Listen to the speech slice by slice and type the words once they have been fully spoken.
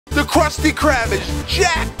The Krusty Krab is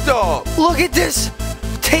jacked up. Look at this.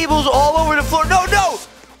 Tables all over the floor. No, no.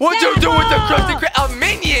 What you do with the Krusty Krab? A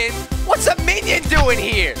minion? What's a minion doing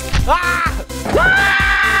here? Ah!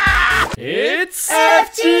 Ah! It's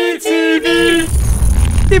FGTEEV.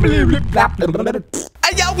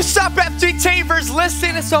 Hey, yo, what's up, FGTEEVers?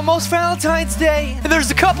 Listen, it's almost Valentine's Day. And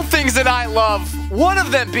there's a couple things that I love. One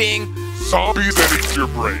of them being Zombies that eat your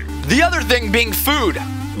brain. the other thing being food.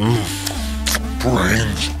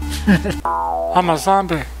 Brains. I'm a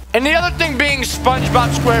zombie. And the other thing being SpongeBob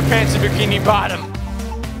SquarePants and Bikini Bottom.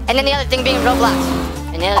 And then the other thing being Roblox.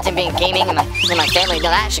 And the other thing being gaming and my family. No,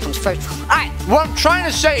 that shit comes first. Alright, what I'm trying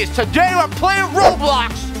to say is today we're playing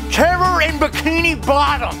Roblox. Terror in Bikini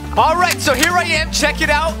Bottom. Alright, so here I am. Check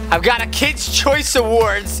it out. I've got a Kids' Choice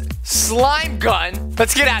Awards slime gun.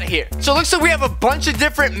 Let's get out of here. So it looks like we have a bunch of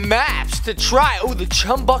different maps to try. Oh, the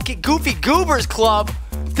Chum Bucket Goofy Goobers Club.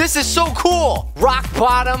 This is so cool. Rock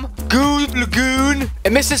Bottom, Goob Lagoon,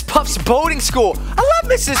 and Mrs. Puff's boating school. I love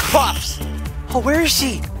Mrs. Puff's. Oh, where is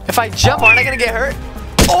she? If I jump, aren't I gonna get hurt?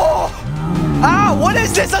 Oh! Ah, what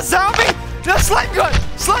is this? A zombie? No, slime gun!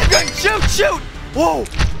 Slime gun! Shoot, shoot! Whoa!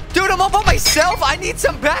 Dude, I'm all by myself. I need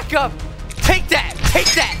some backup. Take that!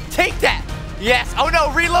 Take that! Take that! Yes. Oh no,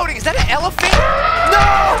 reloading. Is that an elephant?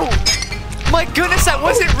 No! My goodness, I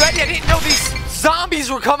wasn't ready. I didn't know these zombies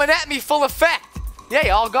were coming at me full effect.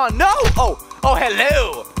 Yeah, all gone. No! Oh,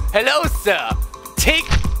 hello. Hello, sir. Take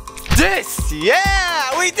this.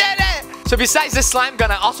 Yeah, we did it. So besides this slime gun,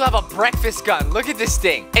 I also have a breakfast gun. Look at this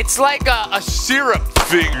thing. It's like a syrup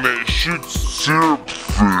Thing that shoots syrup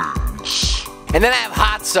things. And then I have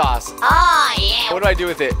hot sauce. Oh, yeah. What do I do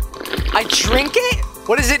with it? I drink it?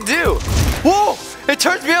 What does it do? Whoa! It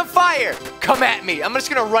turns me on fire. Come at me. I'm just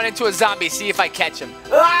gonna run into a zombie, see if I catch him.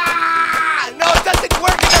 Ah! No, it doesn't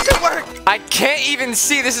work. It doesn't work. I can't even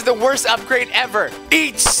see. This is the worst upgrade ever.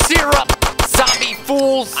 Eat syrup, zombie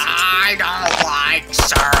fools. I don't like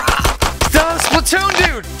syrup. Splatoon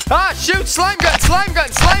dude. Ah, shoot. Slime gun, slime gun,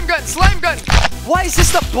 slime gun, slime gun. Why is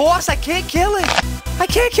this the boss? I can't kill him. I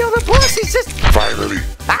can't kill the boss. He's just... Finally.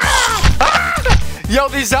 Ah! Ah! Yo,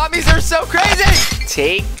 these zombies are so crazy.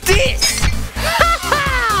 Take this.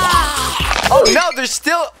 Oh, no, there's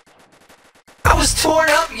still... I was torn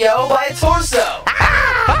up, yo, by a torso.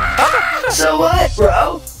 So what, bro?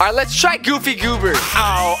 All right, let's try Goofy Goober.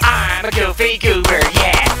 Oh, I'm a goofy goober,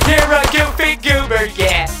 yeah. You're a Goofy Goober,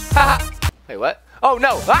 yeah. Wait, what? Oh,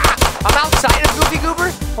 no. Ah! I'm outside of Goofy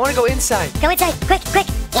Goober? I want to go inside. Go inside, quick, quick.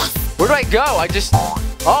 Yes. Where do I go? I just...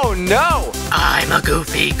 Oh, no. I'm a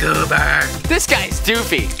goofy goober. This guy's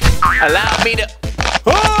doofy. Allow me to...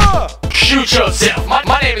 Oh! Shoot yourself.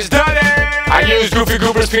 My name is Duddy. I use Goofy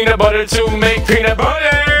Goober's peanut butter to make peanut butter.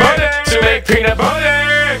 To make peanut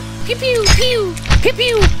butter. Pew, pew, pew, pew,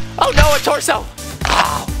 pew. Oh, no, a torso.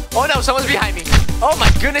 Oh, no, someone's behind me. Oh, my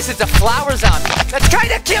goodness, it's a flower zombie. That's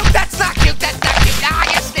kind of cute. That's not cute. That's not cute. Ah,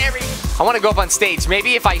 you're scary. I want to go up on stage.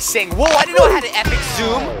 Maybe if I sing. Whoa, I didn't know I had an epic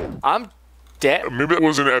zoom. I'm dead. Maybe it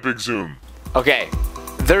was an epic zoom. Okay,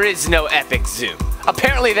 there is no epic zoom.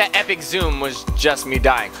 Apparently that epic zoom was just me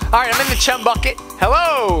dying. All right, I'm in the Chum Bucket.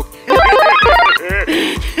 Hello.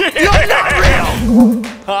 You're not real.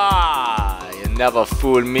 Ah, you never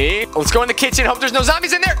fool me. Let's go in the kitchen. Hope there's no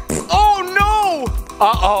zombies in there. Oh, no.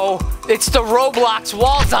 Uh-oh. It's the Roblox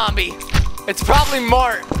wall zombie. It's probably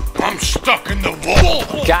Mart. I'm stuck in the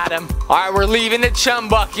wall. Got him. All right, we're leaving the Chum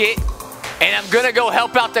Bucket. And I'm gonna go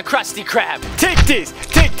help out the Krusty Krab. Take this.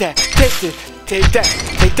 Take that. Take this. Take that.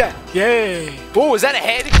 Take that. Yay. Whoa, is that a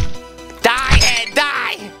head? Die, head,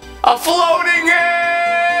 die. A floating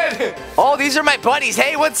head. Oh, these are my buddies.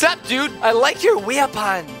 Hey, what's up, dude? I like your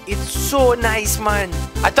weapon. It's so nice, man.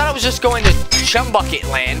 I thought I was just going to Chum Bucket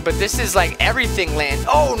land, but this is like everything land.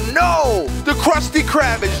 Oh, no. The Krusty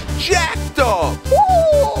Krab is jacked up.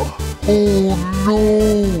 Oh,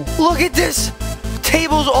 no. Look at this.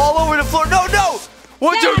 Tables all over the floor. No, no.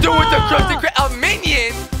 What you do with the Krusty Krab? A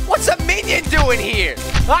minion? What's a minion doing here?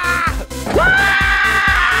 Ah!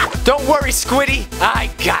 Ah! Don't worry, Squiddy. I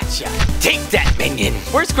gotcha. Take that, minion.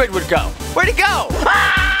 Where'd Squidward go? Where'd he go?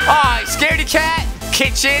 Ah! Oh, scaredy cat.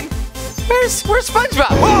 Kitchen. Where's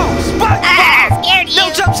SpongeBob? Whoa, SpongeBob! Scared you.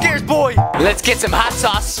 No jump scares, boy. Let's get some hot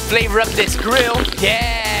sauce. Flavor up this grill.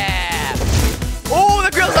 Yeah. Oh,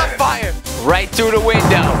 the grill's on fire. Right through the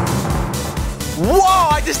window. Whoa,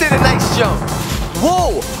 I just did a nice jump.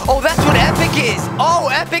 Whoa! Oh, that's what epic is. Oh,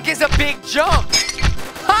 epic is a big jump.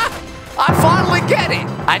 Ha! I finally get it.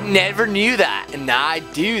 I never knew that, and now I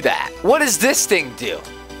do that. What does this thing do?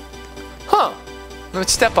 Huh.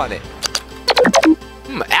 Let's step on it.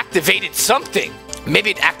 Activated something.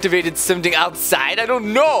 Maybe it activated something outside. I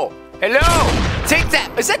don't know. Hello? Take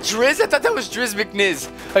that. Is that Driz? I thought that was Driz McNiz.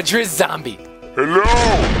 A Driz zombie. Hello!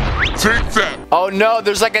 Take that! Oh no,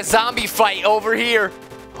 there's like a zombie fight over here.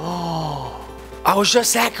 Oh, I was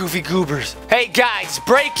just at Goofy Goobers. Hey guys,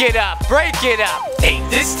 break it up, break it up. Take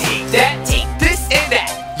this, take that, take this and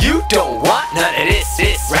that. You don't want none of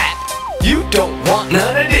this rap. You don't want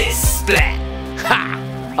none of this splat.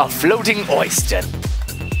 Ha! A floating oyster.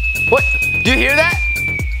 What? Do you hear that?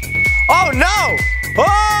 Oh no!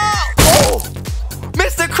 Oh!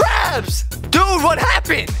 Mr. Krabs! Dude, what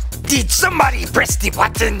happened? Did somebody press the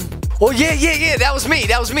button? Oh yeah, that was me,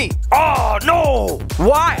 that was me. Oh no!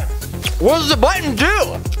 Why? What does the button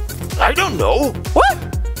do? I don't know. What?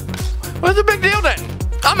 What's the big deal then?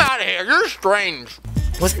 I'm out of here, you're strange.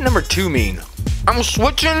 What's number 2 mean? I'm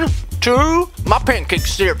switching to my pancake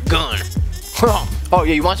syrup gun. Oh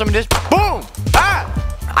yeah, you want some of this? Boom!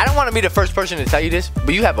 Ah! I don't want to be the first person to tell you this,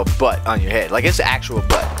 but you have a butt on your head. Like it's an actual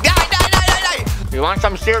butt. Die! You want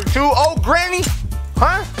some syrup too? Oh, Granny?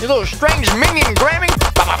 Huh? You little strange minion, Grammy?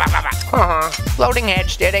 Floating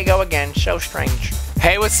heads, there they go again. So strange.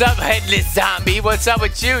 Hey, what's up, headless zombie? What's up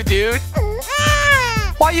with you, dude?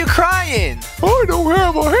 Why are you crying? I don't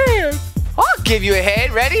have a head. I'll give you a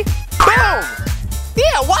head. Ready? Boom!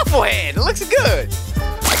 Yeah, waffle head. It looks good.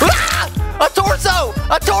 Ah! A torso!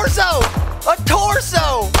 A torso! A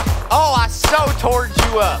torso! Oh, I so tore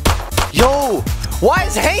you up. Yo, why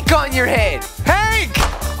is Hank on your head? Hank!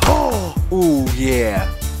 Oh, ooh, yeah.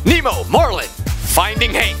 Nemo, Marlin,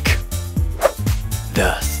 Finding Hank.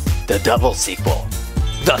 The double sequel.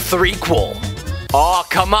 The threequel. Oh,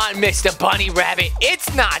 come on, Mr. Bunny Rabbit.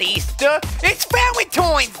 It's not Easter. It's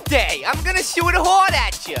Valentine's Day. I'm gonna shoot a heart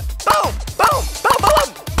at you. Boom, boom, boom,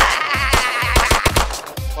 boom.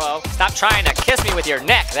 Ah! Well, stop trying to kiss me with your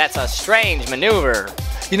neck. That's a strange maneuver.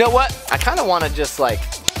 You know what? I kind of want to just like,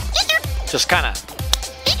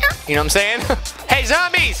 you know what I'm saying? Hey,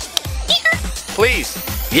 zombies! Please.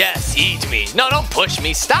 Yes, eat me. No, don't push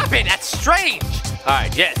me. Stop it. That's strange. All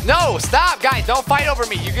right, yes. No, stop, guys. Don't fight over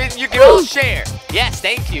me. You can all share. Yes,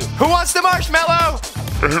 thank you. Who wants the marshmallow?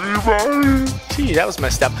 Anybody? Gee, that was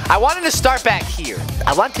messed up. I wanted to start back here.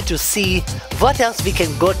 I wanted to see what else we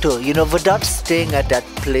can go to, you know, without staying at that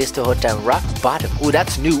place, the Hotel Rock Bottom. Ooh,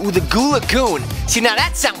 that's new. Ooh, the Goo Lagoon. See, now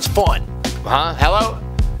that sounds fun. Huh? Hello?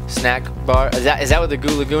 Snack bar. Is that what the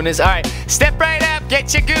Goo Lagoon is? All right, step right up.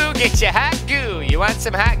 Get your goo. Get your hot goo. You want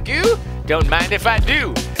some hot goo? Don't mind if I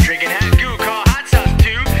do. Drinking hot goo, call hot sauce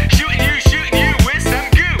too. Shooting you with some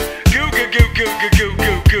goo. Goo, goo, goo, goo, goo, goo,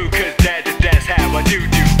 goo, goo. Cause that's how I do.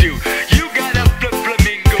 You got a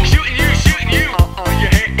flamingo. Shooting you on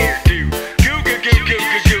your hair do. Goo, goo, goo, goo,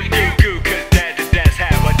 goo, goo, goo, goo. Cause that's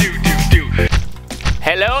how I do.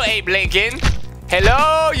 Hello, Abe Lincoln.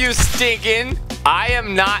 Hello, you stinking. I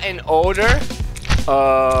am not an older.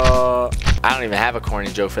 I don't even have a corny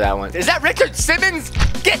joke for that one. Is that Richard Simmons?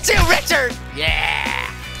 Get you, Richard! Yeah!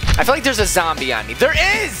 I feel like there's a zombie on me. There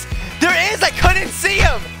is! I couldn't see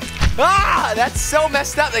him! Ah! That's so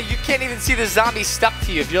messed up that you can't even see the zombie stuck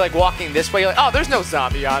to you. If you're like walking this way, you're like, oh, there's no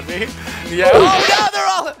zombie on me. Yeah. Oh no, they're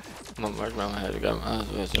all.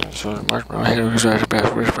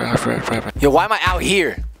 Yo, why am I out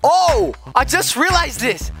here? Oh! I just realized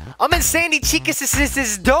this! I'm in Sandy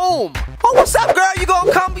Chica's dome. Oh, what's up, girl? You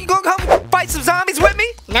gonna come fight some zombies with me?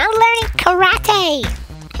 Now learning karate.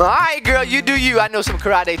 All right, girl, you do you. I know some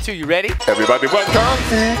karate too. You ready? Everybody but Kung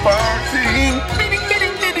Fu fighting.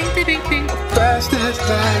 Fast as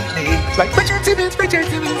lightning.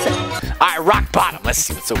 All right, rock bottom. Let's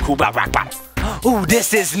see what's so cool about rock bottom. Ooh,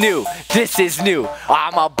 this is new.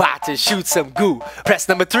 I'm about to shoot some goo. Press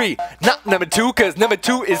number 3, not number 2, cause number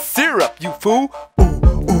 2 is syrup, you fool.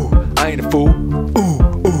 Ooh, I ain't a fool.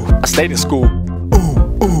 Ooh, I stayed in school.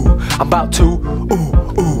 Ooh, I'm about to.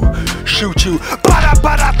 Ooh, shoot you. Bada,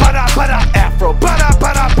 bada, bada, bada, afro. Bada,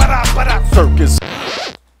 bada, bada, bada, circus.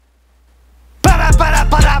 Bada, bada,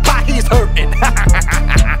 bada, bada, he's hurting.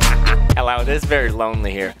 Hello, it is very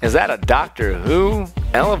lonely here. Is that a Doctor Who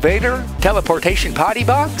elevator? Teleportation potty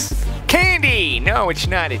box? Candy! No, it's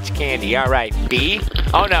not. It's candy. All right, B.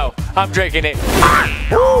 Oh no, I'm drinking it.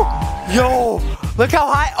 Ooh, yo, look how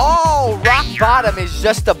high. Oh, rock bottom is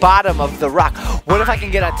just the bottom of the rock. What if I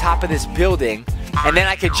can get on top of this building and then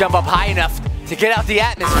I could jump up high enough to get out the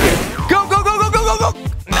atmosphere? Go, go, go, go, go, go, go.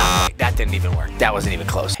 No, that didn't even work. That wasn't even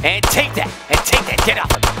close. And take that. Get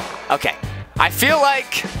off of me. Okay. I feel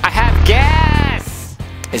like I have gas.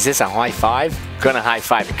 Is this a high five? Gonna high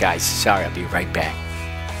five it, guys. Sorry, I'll be right back.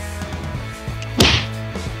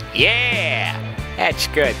 Yeah, that's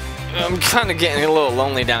good. I'm kind of getting a little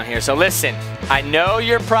lonely down here. So listen, I know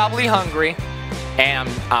you're probably hungry, and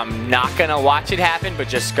I'm not gonna watch it happen, but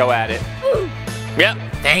just go at it. Yep.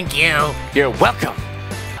 Thank you. You're welcome.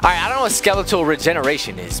 All right, I don't know what skeletal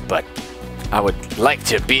regeneration is, but I would like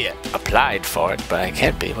to be applied for it, but I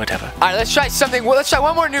can't be, whatever. All right, let's try something. Well, let's try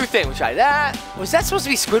one more new thing. We'll try that. Was that supposed to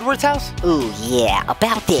be Squidward's house? Ooh, yeah,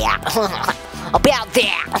 about that. About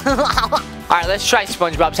that. All right, let's try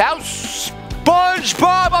SpongeBob's house.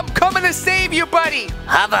 SpongeBob, I'm coming to save you, buddy.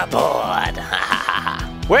 Hoverboard.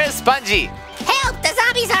 Where's Spongy? Help, the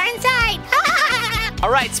zombies are inside.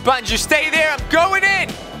 All right, Sponge, you stay there. I'm going in.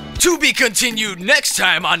 To be continued next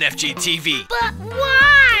time on FGTEEV. But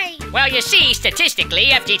why? Well, you see,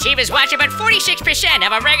 statistically, FGTEEV is watching about 46%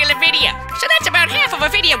 of a regular video. So that's about half of a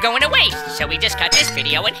video going to waste. So we just cut this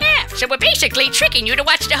video in half. So we're basically tricking you to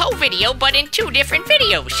watch the whole video, but in 2 different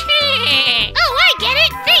videos. Oh, I get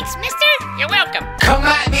it. Thanks, mister. You're welcome. Come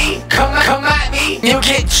at me, come at me. You'll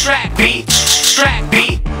get strap beat,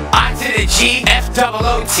 onto the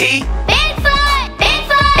GFOOT. Bigfoot!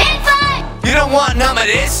 Bigfoot! Bigfoot! You don't want none of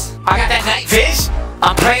this. I got that night vision.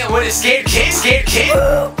 I'm playing with a scared kid. Scared kid.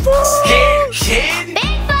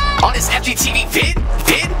 Bigfoot! On this FGTEEV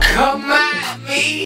vid. Come